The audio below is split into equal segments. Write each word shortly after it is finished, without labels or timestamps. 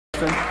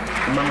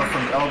question. The member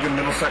from Elgin,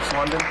 Middlesex,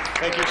 London.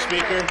 Thank you,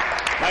 Speaker.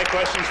 My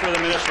question is for the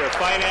Minister of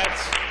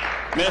Finance.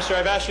 Minister,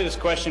 I've asked you this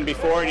question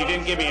before and you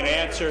didn't give me an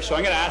answer, so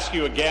I'm going to ask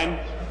you again.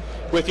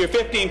 With your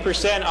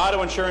 15%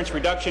 auto insurance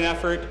reduction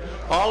effort,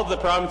 all of the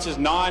province's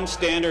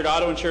non-standard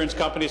auto insurance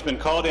companies have been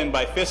called in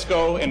by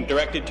Fisco and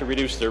directed to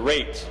reduce their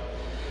rates.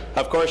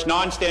 Of course,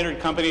 non-standard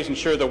companies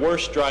insure the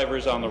worst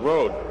drivers on the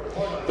road.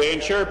 They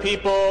insure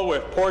people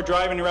with poor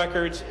driving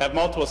records, have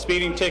multiple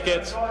speeding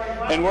tickets,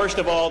 and worst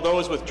of all,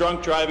 those with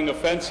drunk driving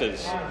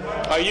offences.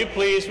 Are you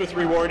pleased with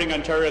rewarding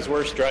Ontario's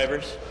worst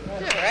drivers?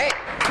 Right.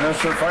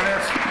 Minister of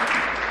Finance.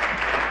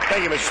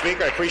 Thank you, Mr.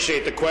 Speaker. I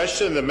appreciate the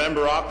question. The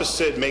member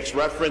opposite makes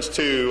reference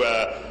to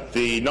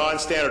the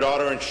non-standard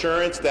auto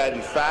insurance that,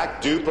 in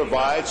fact, do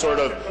provide sort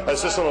of a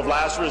system of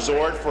last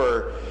resort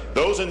for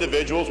those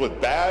individuals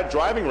with bad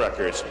driving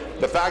records.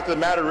 The fact of the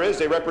matter is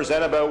they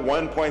represent about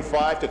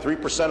 1.5 to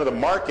 3% of the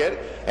market,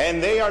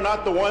 and they are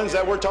not the ones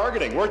that we're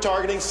targeting. We're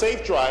targeting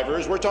safe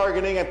drivers. We're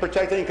targeting and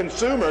protecting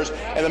consumers,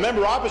 and the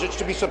member opposite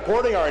should be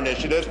supporting our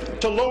initiatives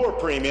to lower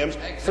premiums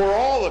for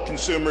all the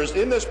consumers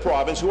in this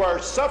province who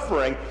are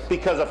suffering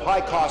because of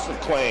high cost of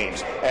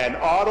claims. And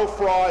auto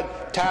fraud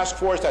task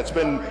force that's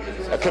been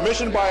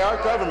commissioned by our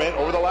government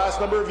over the last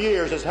number of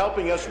years is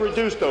helping us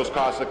reduce those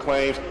costs of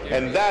claims,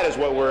 and that is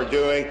what we're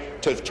doing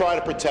to try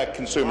to protect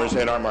consumers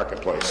in our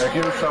marketplace. Thank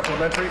you.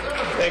 Supplementary.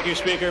 Thank you,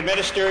 Speaker.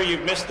 Minister,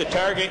 you've missed the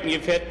target and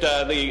you've hit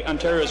the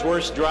Ontario's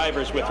worst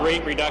drivers with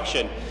rate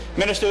reduction.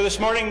 Minister, this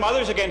morning,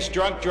 Mothers Against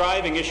Drunk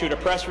Driving issued a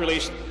press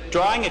release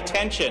drawing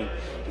attention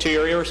to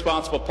your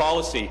irresponsible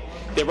policy.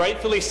 They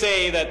rightfully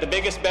say that the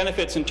biggest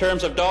benefits in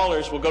terms of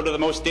dollars will go to the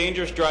most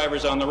dangerous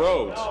drivers on the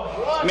roads.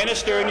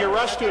 Minister, in your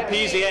rush to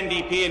appease the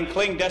NDP and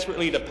cling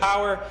desperately to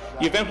power,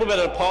 you've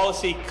implemented a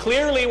policy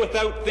clearly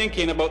without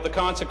thinking about the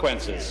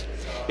consequences.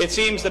 It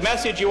seems the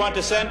message you want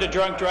to send to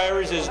drunk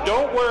drivers is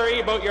don't worry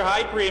about your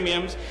high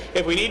premiums.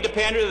 If we need to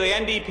pander to the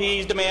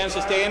NDP's demands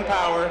to stay in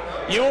power,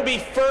 you will be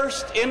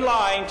first in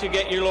line to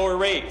get your lower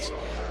rates.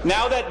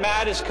 Now that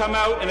Matt has come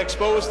out and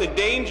exposed the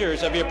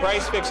dangers of your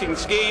price-fixing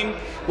scheme,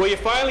 will you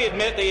finally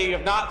admit that you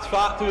have not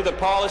thought through the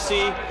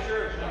policy,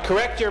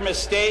 correct your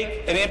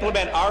mistake, and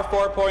implement our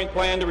four-point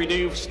plan to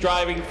reduce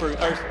driving for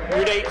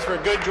rates for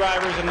good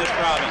drivers in this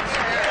province?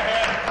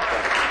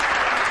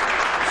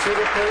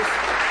 Seated, please.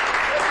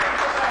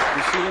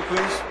 Be seated,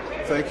 please.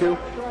 Thank you.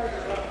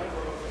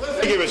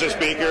 Thank you, Mr.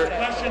 Speaker.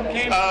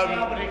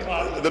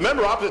 The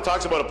member opposite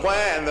talks about a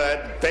plan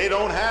that they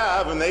don't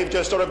have and they've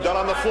just sort of done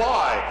on the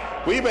fly.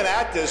 We've been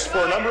at this for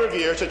a number of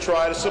years to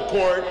try to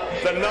support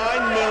the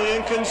 9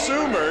 million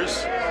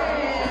consumers.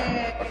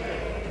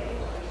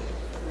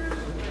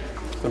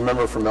 The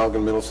member from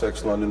Elgin,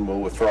 Middlesex, London will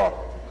withdraw.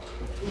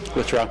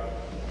 Withdraw.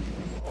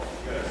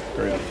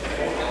 Very good.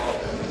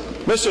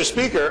 Mr.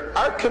 Speaker,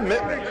 our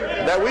commitment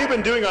that we've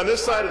been doing on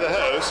this side of the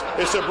House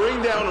is to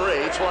bring down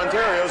rates for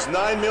Ontario's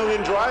 9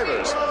 million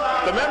drivers.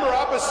 The member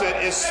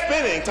opposite is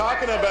spinning,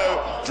 talking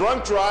about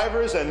drunk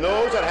drivers and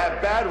those that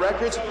have bad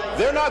records.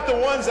 They're not the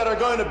ones that are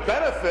going to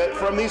benefit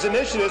from these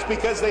initiatives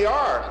because they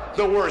are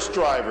the worst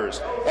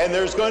drivers. And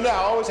there's going to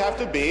always have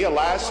to be a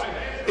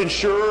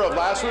insurer of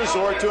last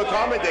resort to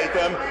accommodate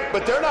them,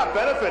 but they're not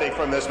benefiting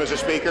from this, Mr.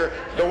 Speaker.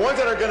 The ones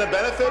that are going to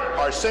benefit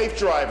are safe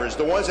drivers,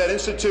 the ones that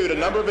institute a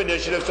number of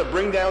initiatives to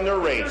bring down their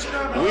rates.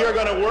 We are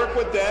going to work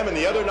with them and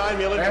the other 9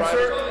 million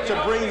drivers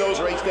to bring those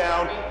rates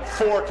down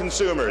for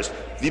consumers.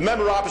 The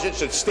member opposite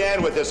should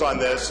stand with us on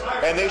this,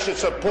 and they should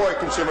support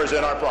consumers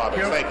in our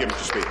province. Thank you,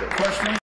 Mr. Speaker. Question.